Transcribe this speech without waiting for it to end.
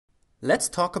Let's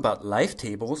talk about life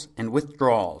tables and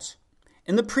withdrawals.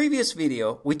 In the previous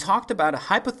video, we talked about a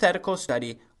hypothetical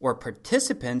study where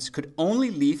participants could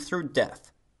only leave through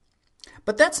death.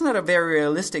 But that's not a very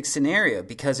realistic scenario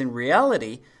because in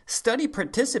reality, study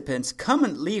participants come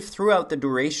and leave throughout the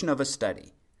duration of a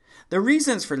study. The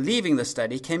reasons for leaving the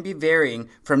study can be varying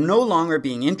from no longer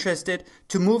being interested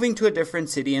to moving to a different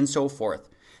city and so forth.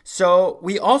 So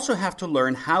we also have to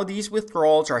learn how these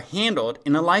withdrawals are handled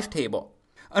in a life table.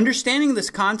 Understanding this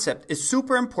concept is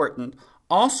super important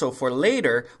also for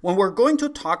later when we're going to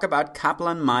talk about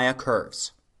Kaplan-Meier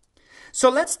curves. So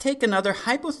let's take another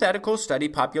hypothetical study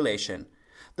population.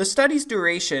 The study's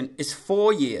duration is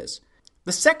 4 years.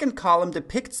 The second column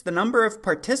depicts the number of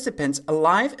participants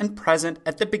alive and present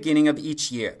at the beginning of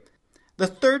each year. The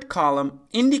third column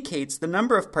indicates the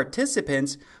number of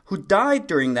participants who died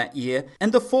during that year,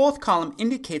 and the fourth column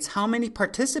indicates how many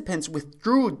participants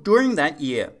withdrew during that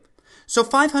year. So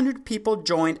 500 people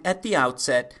joined at the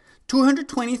outset,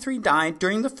 223 died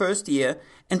during the first year,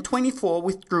 and 24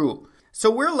 withdrew.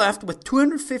 So we're left with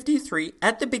 253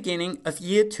 at the beginning of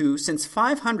year 2, since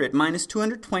 500 minus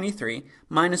 223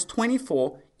 minus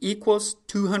 24 equals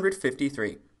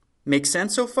 253. Make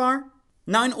sense so far?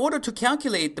 Now, in order to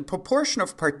calculate the proportion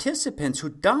of participants who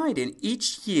died in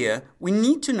each year, we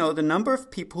need to know the number of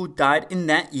people who died in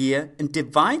that year and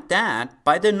divide that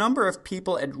by the number of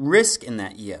people at risk in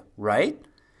that year, right?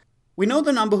 We know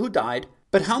the number who died,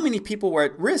 but how many people were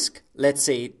at risk, let's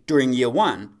say, during year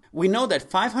 1? We know that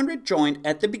 500 joined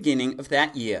at the beginning of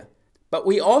that year, but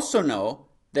we also know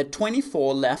that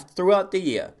 24 left throughout the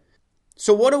year.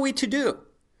 So what are we to do?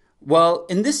 Well,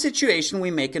 in this situation, we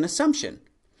make an assumption.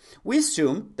 We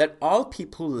assume that all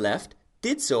people who left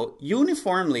did so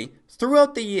uniformly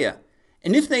throughout the year.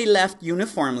 And if they left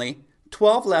uniformly,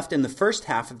 12 left in the first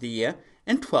half of the year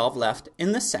and 12 left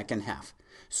in the second half.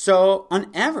 So on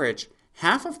average,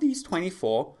 half of these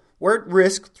 24 were at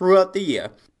risk throughout the year.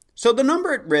 So the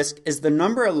number at risk is the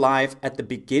number alive at the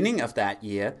beginning of that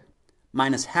year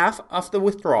minus half of the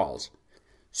withdrawals.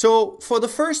 So for the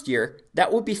first year,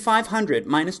 that would be 500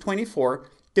 minus 24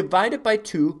 divided by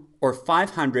 2, or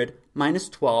 500 minus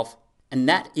 12, and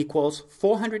that equals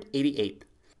 488.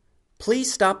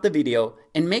 Please stop the video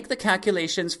and make the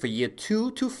calculations for year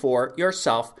 2 to 4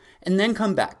 yourself and then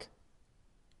come back.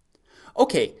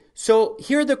 Okay, so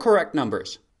here are the correct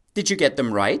numbers. Did you get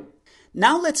them right?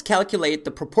 Now let's calculate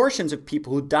the proportions of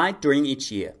people who died during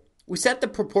each year. We said the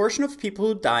proportion of people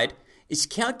who died is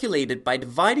calculated by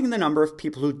dividing the number of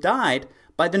people who died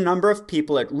by the number of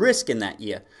people at risk in that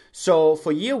year. So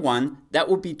for year 1, that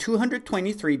would be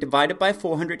 223 divided by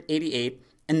 488,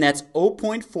 and that's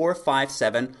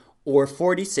 0.457 or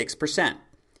 46%.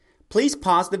 Please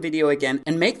pause the video again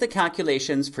and make the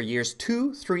calculations for years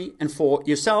 2, 3, and 4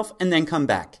 yourself, and then come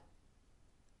back.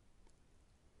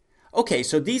 Okay,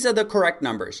 so these are the correct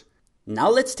numbers. Now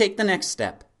let's take the next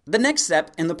step. The next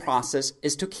step in the process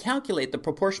is to calculate the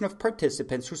proportion of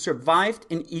participants who survived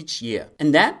in each year.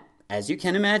 And that, as you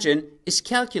can imagine, is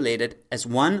calculated as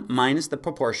 1 minus the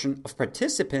proportion of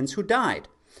participants who died.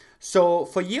 So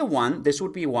for year 1, this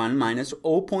would be 1 minus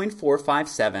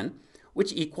 0.457,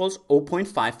 which equals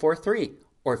 0.543,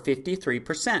 or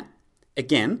 53%.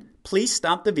 Again, please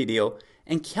stop the video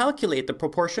and calculate the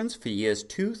proportions for years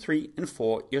 2, 3, and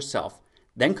 4 yourself.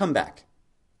 Then come back.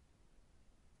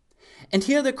 And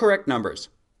here are the correct numbers.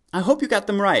 I hope you got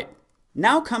them right.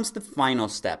 Now comes the final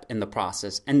step in the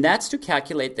process, and that's to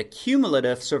calculate the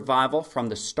cumulative survival from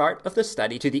the start of the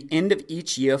study to the end of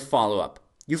each year follow-up.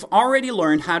 You've already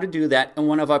learned how to do that in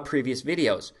one of our previous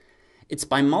videos. It's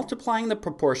by multiplying the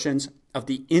proportions of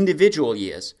the individual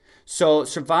years. So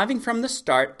surviving from the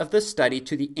start of the study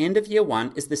to the end of year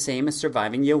 1 is the same as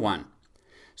surviving year 1.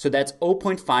 So that's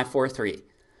 0.543.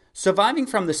 Surviving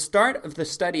from the start of the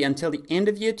study until the end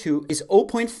of year 2 is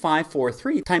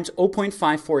 0.543 times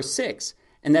 0.546,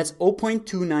 and that's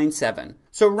 0.297.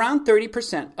 So around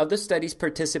 30% of the study's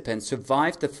participants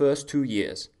survived the first 2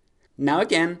 years. Now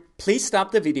again, please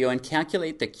stop the video and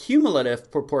calculate the cumulative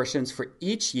proportions for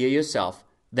each year yourself,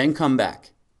 then come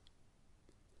back.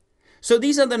 So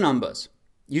these are the numbers.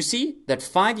 You see that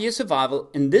 5-year survival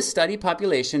in this study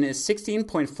population is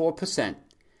 16.4%.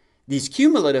 These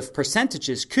cumulative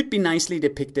percentages could be nicely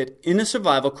depicted in a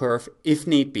survival curve if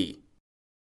need be.